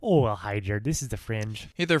Oh, well, hi, Jared. This is the Fringe.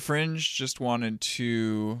 Hey there, Fringe. Just wanted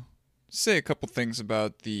to say a couple things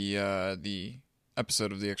about the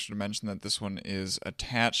episode of the Extra Dimension that this one is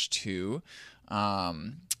attached to,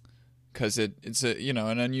 because it's an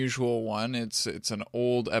unusual one. It's an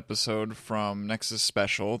old episode from Nexus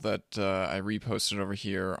Special that I reposted over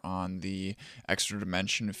here on the Extra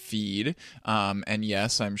Dimension feed. And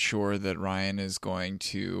yes, I'm sure that Ryan is going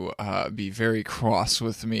to be very cross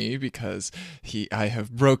with me because I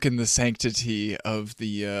have broken the sanctity of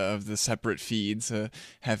the separate feeds,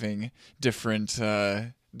 having different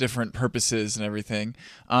purposes and everything.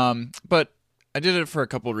 But I did it for a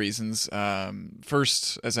couple reasons.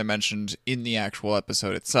 First, as I mentioned in the actual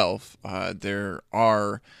episode itself, there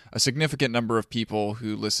are a significant number of people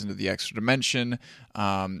who listen to the Extra Dimension,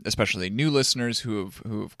 especially new listeners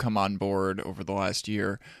who've come on board over the last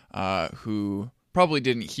year, who probably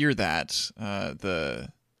didn't hear that the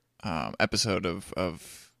episode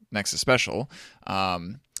of Nexus Special,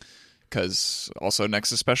 because also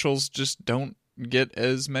Nexus Specials just don't get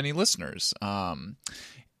as many listeners. So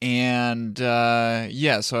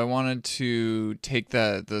I wanted to take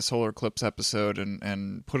the solar eclipse episode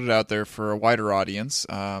and put it out there for a wider audience,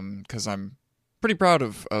 because I'm pretty proud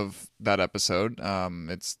of that episode.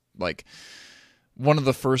 It's like one of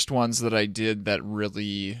the first ones that I did that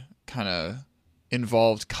really kind of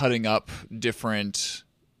involved cutting up different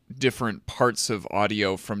parts of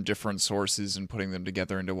audio from different sources and putting them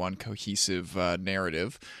together into one cohesive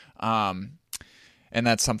narrative. And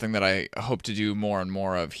that's something that I hope to do more and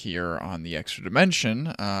more of here on the Extra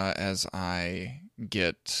Dimension, as I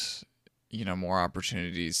get, more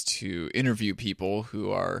opportunities to interview people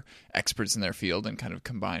who are experts in their field and kind of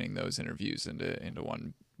combining those interviews into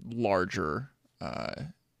one larger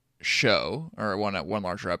show or one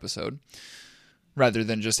larger episode, rather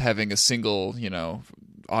than just having a single,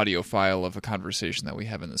 audio file of a conversation that we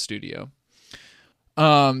have in the studio.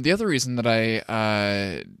 The other reason that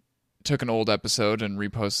I took an old episode and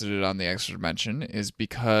reposted it on the Extra Dimension is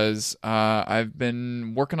because I've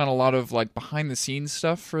been working on a lot of like behind the scenes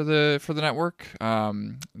stuff for the network,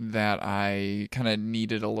 that I kind of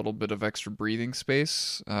needed a little bit of extra breathing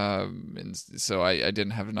space, and so I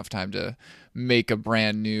didn't have enough time to make a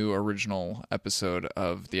brand new original episode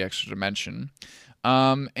of the Extra Dimension.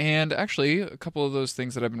 And actually, a couple of those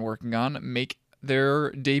things that I've been working on make their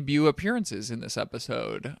debut appearances in this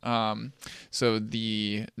episode. So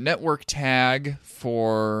the network tag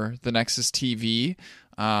for the Nexus TV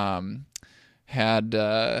had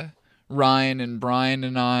Ryan and Brian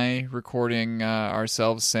and I recording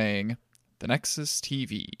ourselves saying, "The Nexus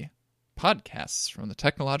TV, podcasts from the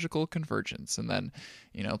technological convergence," and then,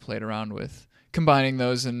 played around with combining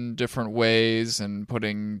those in different ways and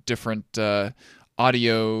putting different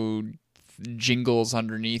audio jingles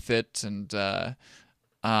underneath it, and so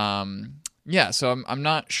I'm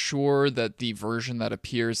not sure that the version that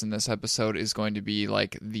appears in this episode is going to be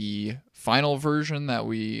like the final version that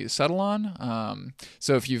we settle on.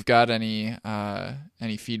 So if you've got any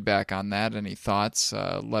feedback on that, any thoughts,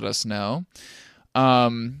 let us know.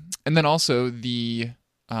 And then also the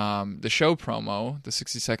show promo, the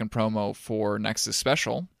 60-second promo for Nexus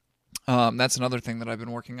Special. That's another thing that I've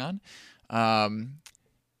been working on.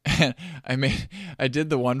 I did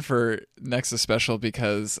the one for Nexus Special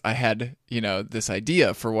because I had, this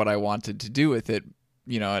idea for what I wanted to do with it,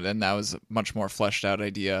 and that was a much more fleshed out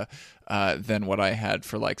idea than what I had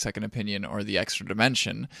for like Second Opinion or the Extra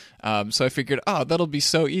Dimension. So I figured, that'll be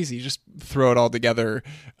so easy, just throw it all together.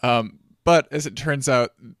 But as it turns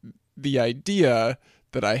out, the idea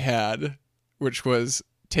that I had, which was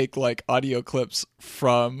take like audio clips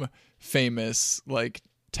from famous like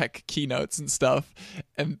tech keynotes and stuff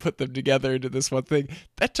and put them together into this one thing,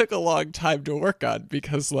 that took a long time to work on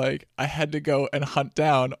because like I had to go and hunt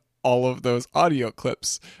down all of those audio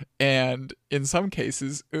clips, and in some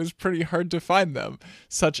cases it was pretty hard to find them,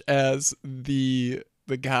 such as the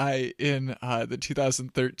guy in the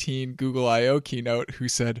 2013 Google I/O keynote who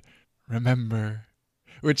said "remember,"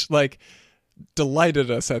 which like delighted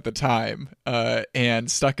us at the time, and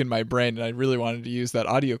stuck in my brain, and I really wanted to use that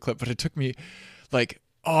audio clip, but it took me like,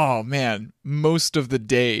 oh man, most of the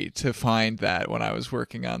day to find that when I was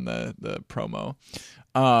working on the promo.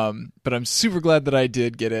 But I'm super glad that I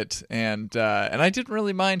did get it, and I didn't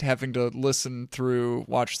really mind having to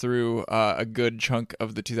watch through a good chunk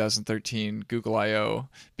of the 2013 Google I/O,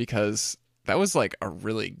 because that was like a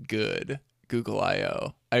really good Google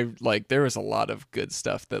I/O. There was a lot of good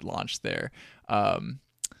stuff that launched there.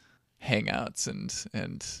 Hangouts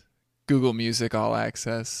and Google Music All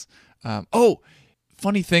Access.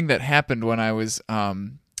 Funny thing that happened when I was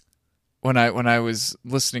when I was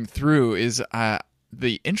listening through is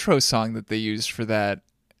the intro song that they used for that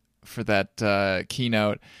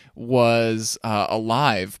keynote was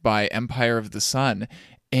 "Alive" by Empire of the Sun,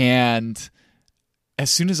 and as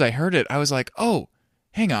soon as I heard it, I was like, "Oh,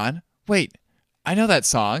 hang on, wait, I know that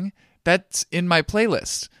song. That's in my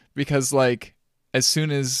playlist." Because like as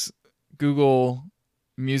soon as Google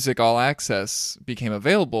Music All Access became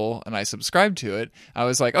available and I subscribed to it, I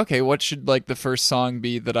was like, okay, what should like the first song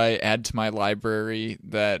be that I add to my library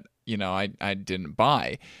that, I didn't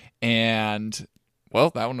buy? And well,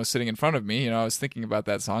 that one was sitting in front of me. I was thinking about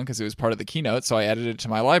that song because it was part of the keynote, so I added it to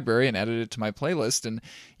my library and added it to my playlist, and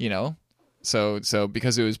so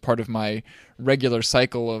because it was part of my regular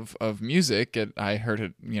cycle of music, I heard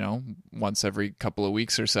it, once every couple of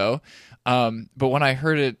weeks or so. But when I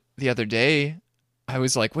heard it the other day, I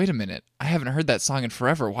was like, wait a minute, I haven't heard that song in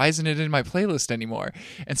forever. Why isn't it in my playlist anymore?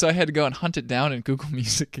 And so I had to go and hunt it down in Google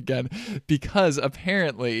Music again, because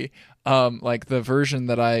apparently, like the version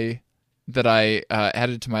that I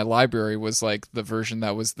added to my library was like the version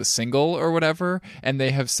that was the single or whatever, and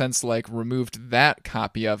they have since like removed that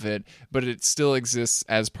copy of it, but it still exists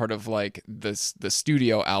as part of like the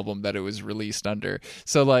studio album that it was released under.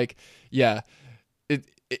 So like, yeah,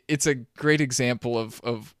 it's a great example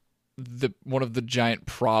of one of the giant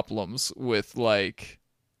problems with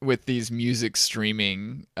these music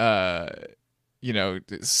streaming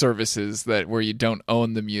services that where you don't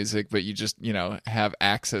own the music but you just have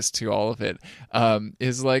access to all of it,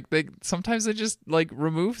 is like they sometimes just like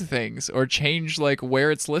remove things or change like where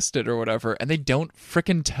it's listed or whatever, and they don't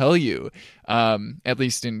frickin' tell you. At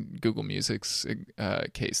least in Google Music's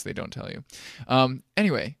case, they don't tell you.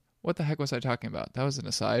 Anyway, what the heck was I talking about? That was an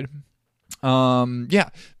aside. Yeah,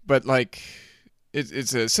 but like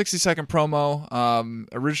it's a 60-second promo.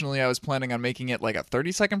 Originally I was planning on making it like a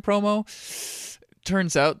 30-second promo.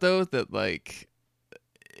 Turns out though that like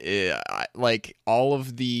all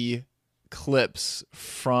of the clips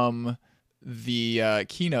from the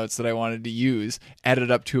keynotes that I wanted to use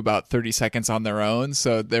added up to about 30 seconds on their own,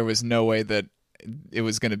 so there was no way that it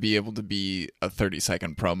was going to be able to be a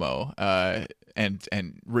 30-second promo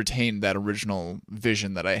and retain that original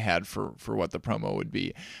vision that I had for what the promo would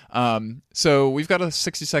be. So we've got a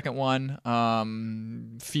 60-second one.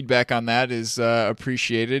 Feedback on that is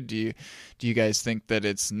appreciated. Do you guys think that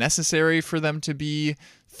it's necessary for them to be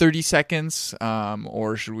 30 seconds,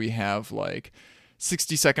 or should we have like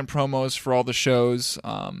 60-second promos for all the shows?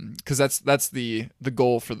 Because that's the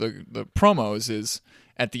goal for the promos, is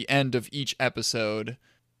at the end of each episode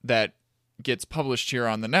that gets published here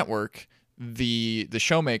on the network, the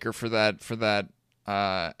showmaker for that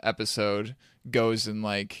episode goes and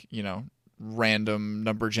like random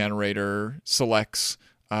number generator selects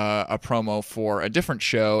a promo for a different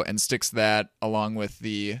show and sticks that along with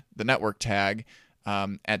the network tag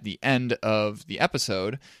at the end of the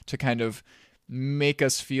episode to kind of make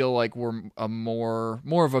us feel like we're a more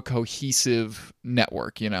of a cohesive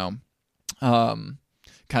network,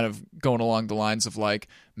 kind of going along the lines of like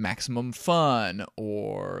Maximum Fun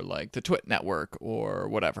or like the Twit Network or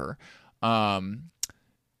whatever. I'm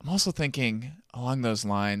also thinking along those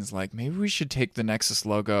lines, like maybe we should take the Nexus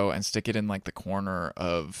logo and stick it in like the corner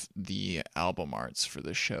of the album arts for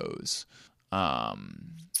the shows.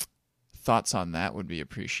 Thoughts on that would be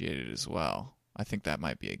appreciated as well. I think that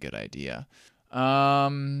might be a good idea.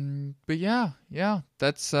 But yeah,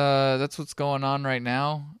 that's what's going on right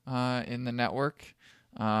now in the network.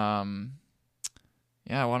 I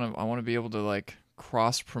want to be able to like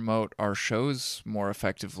cross promote our shows more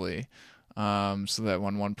effectively, so that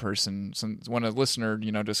when when a listener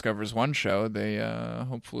discovers one show, they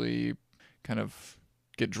hopefully kind of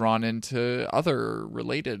get drawn into other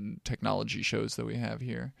related technology shows that we have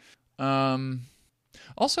here.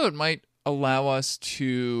 Also, it might allow us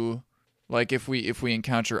to, like, if we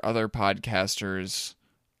encounter other podcasters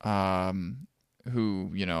who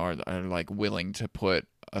are like willing to put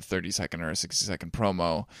a 30-second or a 60-second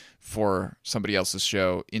promo for somebody else's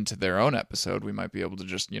show into their own episode, we might be able to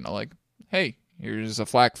just like, hey, here's a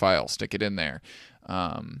FLAC file, stick it in there.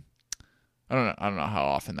 I don't know how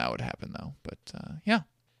often that would happen though, but yeah,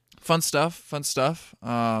 fun stuff.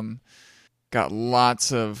 Got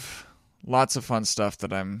lots of fun stuff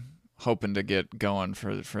that I'm hoping to get going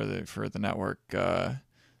for the network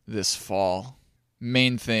this fall.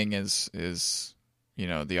 Main thing is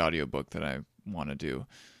the audiobook that I want to do.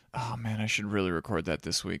 Oh man, I should really record that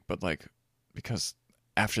this week, but like, because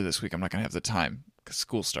after this week I'm not gonna have the time because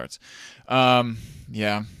school starts.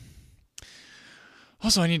 Yeah.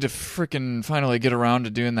 Also, I need to freaking finally get around to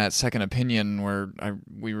doing that second opinion where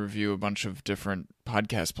we review a bunch of different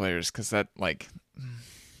podcast players, because that, like,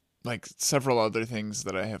 like several other things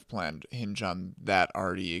that I have planned hinge on that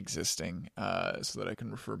already existing, so that I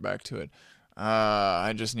can refer back to it.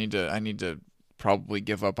 I need to probably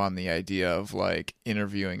give up on the idea of like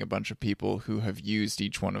interviewing a bunch of people who have used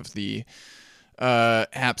each one of the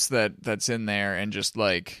apps that's in there, and just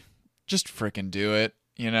frickin' do it.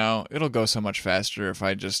 You know, it'll go so much faster if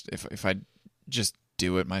I just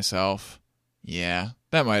do it myself. Yeah,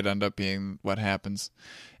 that might end up being what happens.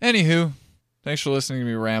 Anywho, thanks for listening to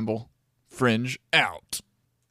me ramble. Fringe out.